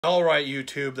Alright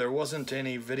YouTube, there wasn't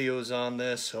any videos on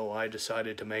this, so I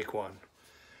decided to make one.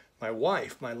 My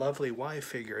lovely wife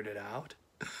figured it out.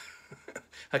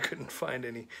 I couldn't find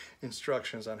any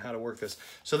instructions on how to work this.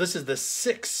 So this is the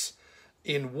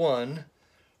 6-in-1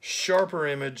 Sharper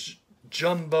Image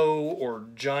Jumbo or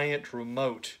Giant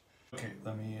Remote. Okay,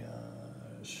 let me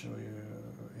show you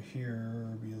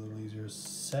here, be a little easier.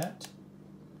 Set.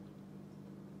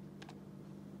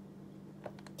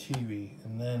 TV,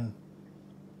 and then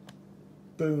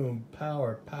boom,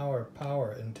 power, power,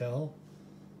 power until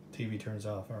TV turns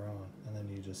off or on, and then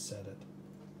you just set it.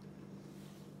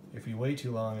 If you wait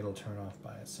too long, it'll turn off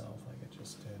by itself like it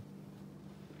just did.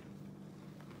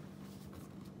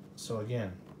 So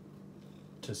again,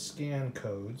 to scan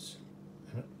codes,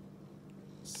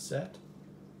 set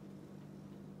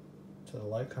till the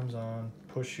light comes on,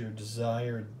 push your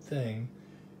desired thing,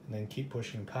 and then keep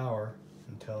pushing power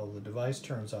until the device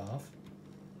turns off,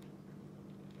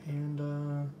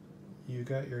 and you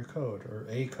got your code, or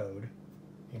a code.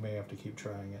 You may have to keep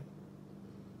trying it,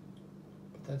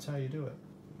 but that's how you do it.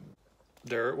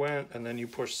 There it went, and then you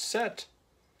push set.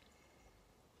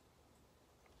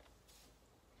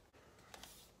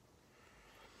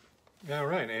 All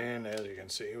right, and as you can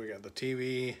see, we got the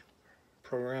TV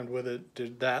programmed with it,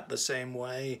 did that the same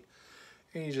way,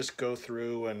 and you just go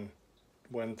through, and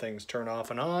when things turn off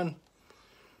and on,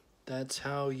 that's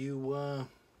how you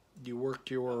you work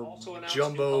your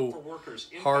jumbo,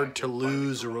 hard to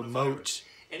lose remote.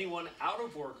 Anyone out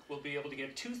of work will be able to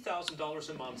get $2,000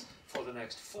 a month for the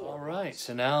next 4 months. All right,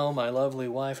 so now my lovely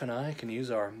wife and I can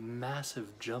use our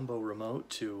massive jumbo remote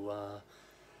to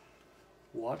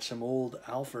watch some old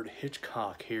Alfred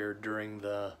Hitchcock here during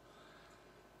the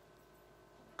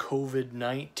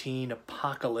COVID-19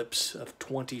 apocalypse of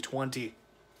 2020.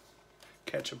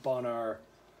 Catch up on our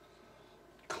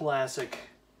classic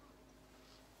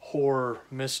horror,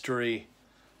 mystery,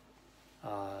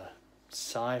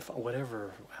 sci-fi,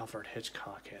 whatever Alfred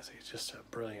Hitchcock is. He's just a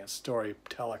brilliant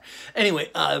storyteller.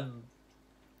 Anyway,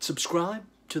 subscribe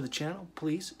to the channel,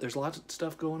 please. There's lots of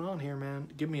stuff going on here, man.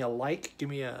 Give me a like, give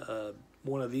me a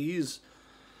one of these,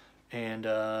 and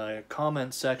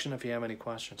comment section if you have any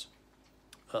questions.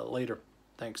 Later.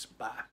 Thanks. Bye.